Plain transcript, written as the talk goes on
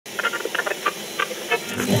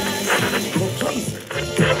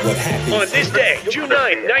what happens. On this day, June 9,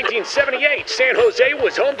 1978, San Jose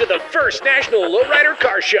was home to the first National Lowrider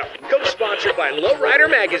Car Show, co-sponsored by Lowrider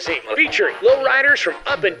Magazine, featuring lowriders from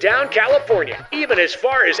up and down California, even as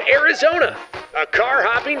far as Arizona. A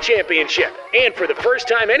car-hopping championship, and for the first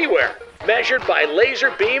time anywhere, measured by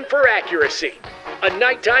laser beam for accuracy. A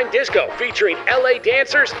nighttime disco featuring LA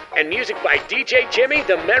dancers and music by DJ Jimmy,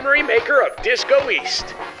 the memory maker of Disco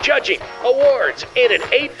East. Judging, awards, and an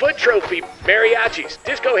 8-foot trophy, mariachis,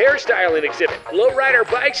 disco hairstyling exhibit, lowrider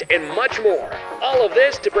bikes, and much more. All of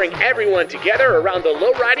this to bring everyone together around the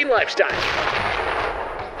lowriding lifestyle.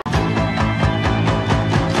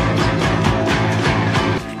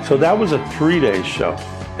 So that was a 3-day show.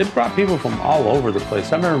 It brought people from all over the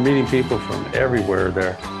place. I remember meeting people from everywhere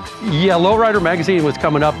there. Yeah, Lowrider Magazine was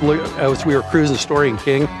coming up as we were cruising Story and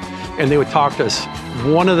King, and they would talk to us.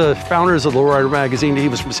 One of the founders of Lowrider Magazine, he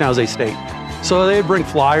was from San Jose State. So they'd bring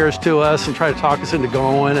flyers to us and try to talk us into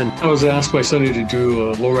going. And I was asked by Sonny to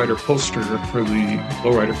do a Lowrider poster for the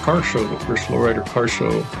Lowrider Car Show, the first Lowrider Car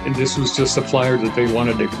Show. And this was just a flyer that they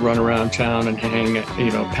wanted to run around town and hang,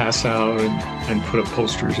 pass out and put up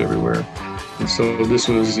posters everywhere. And so this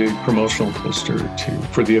was a promotional poster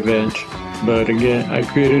for the event. But again, I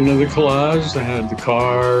created another collage. I had the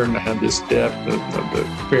car and I had this depth of the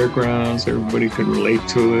fairgrounds. Everybody could relate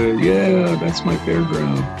to it. Yeah, that's my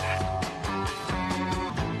fairground.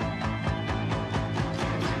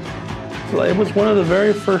 It was one of the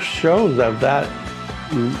very first shows of that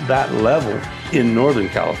level in Northern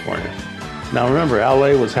California. Now remember,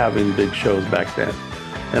 LA was having big shows back then.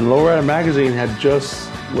 And Lowrider Magazine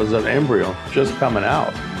was an embryo, just coming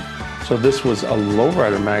out. So this was a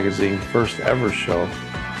Lowrider Magazine first ever show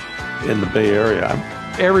in the Bay Area.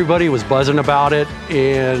 Everybody was buzzing about it,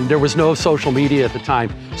 and there was no social media at the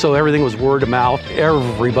time, so everything was word of mouth.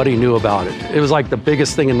 Everybody knew about it. It was like the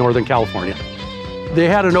biggest thing in Northern California. They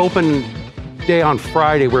had an open day on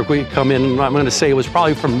Friday where we could come in, I'm gonna say it was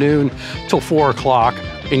probably from noon till 4 o'clock,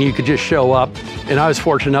 and you could just show up. And I was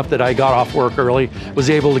fortunate enough that I got off work early, was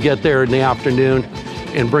able to get there in the afternoon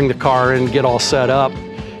and bring the car in, get all set up.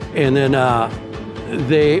 And then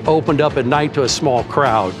they opened up at night to a small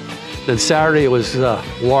crowd. Then Saturday it was a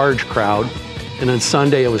large crowd. And then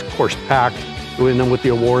Sunday it was, of course, packed, and then with the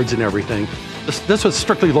awards and everything. This was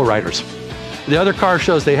strictly lowriders. The other car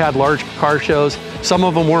shows, they had large car shows. Some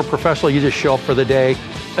of them weren't professional, you just show up for the day.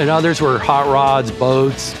 And others were hot rods,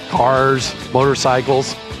 boats, cars,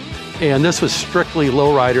 motorcycles. And this was strictly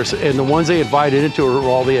lowriders. And the ones they invited into were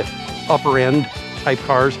all the upper end type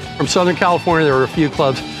cars. From Southern California, there were a few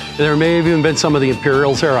clubs. And there may have even been some of the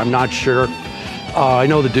Imperials there, I'm not sure. I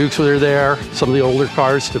know the Dukes were there, some of the older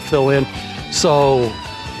cars to fill in. So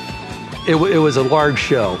it was a large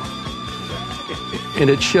show. And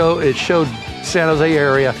it showed San Jose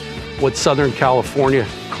area what Southern California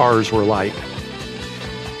cars were like.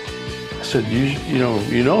 I said, you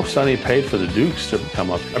know, Sonny paid for the Dukes to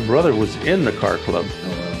come up. My brother was in the car club,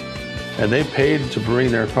 and they paid to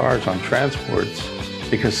bring their cars on transports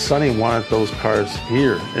because Sonny wanted those cars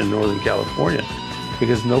here in Northern California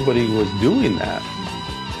because nobody was doing that.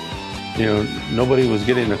 You know, nobody was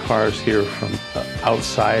getting the cars here from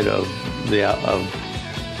outside of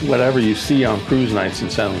whatever you see on cruise nights in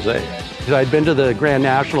San Jose. I'd been to the Grand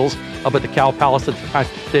Nationals up at the Cow Palace at the time.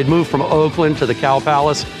 They'd moved from Oakland to the Cow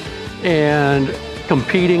Palace, and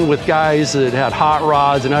competing with guys that had hot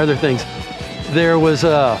rods and other things, there was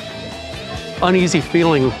a uneasy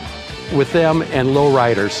feeling with them and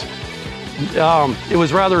lowriders. It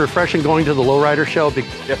was rather refreshing going to the lowrider show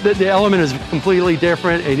because the element is completely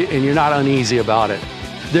different, and you're not uneasy about it.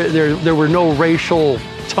 There were no racial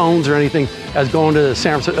tones or anything as going to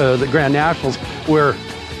the Grand Nationals where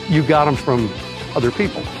you got them from other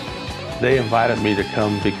people. They invited me to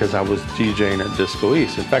come because I was DJing at Disco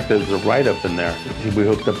East. In fact, there was a write-up in there. We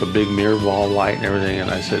hooked up a big mirror ball light and everything,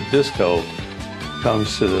 and I said, Disco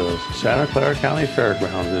comes to the Santa Clara County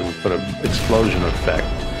Fairgrounds, and we put an explosion effect.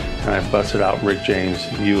 And I busted out Rick James,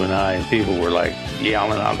 you and I, and people were like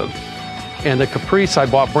yelling on them. And the Caprice I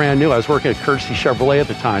bought brand new. I was working at Courtesy Chevrolet at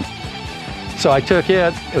the time. So I took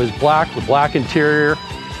it was black with black interior,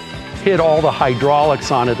 hit all the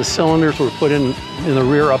hydraulics on it. The cylinders were put in the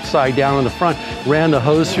rear upside down in the front, ran the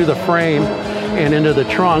hose through the frame and into the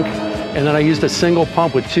trunk, and then I used a single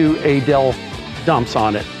pump with 2 Adel dumps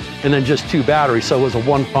on it, and then just 2 batteries, so it was a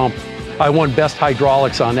 1 pump. I won best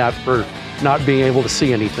hydraulics on that for not being able to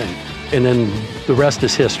see anything, and then the rest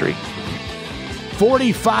is history.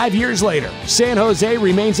 45 years later, San Jose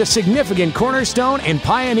remains a significant cornerstone and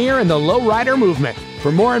pioneer in the lowrider movement.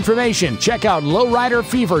 For more information, check out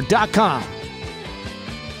lowriderfever.com.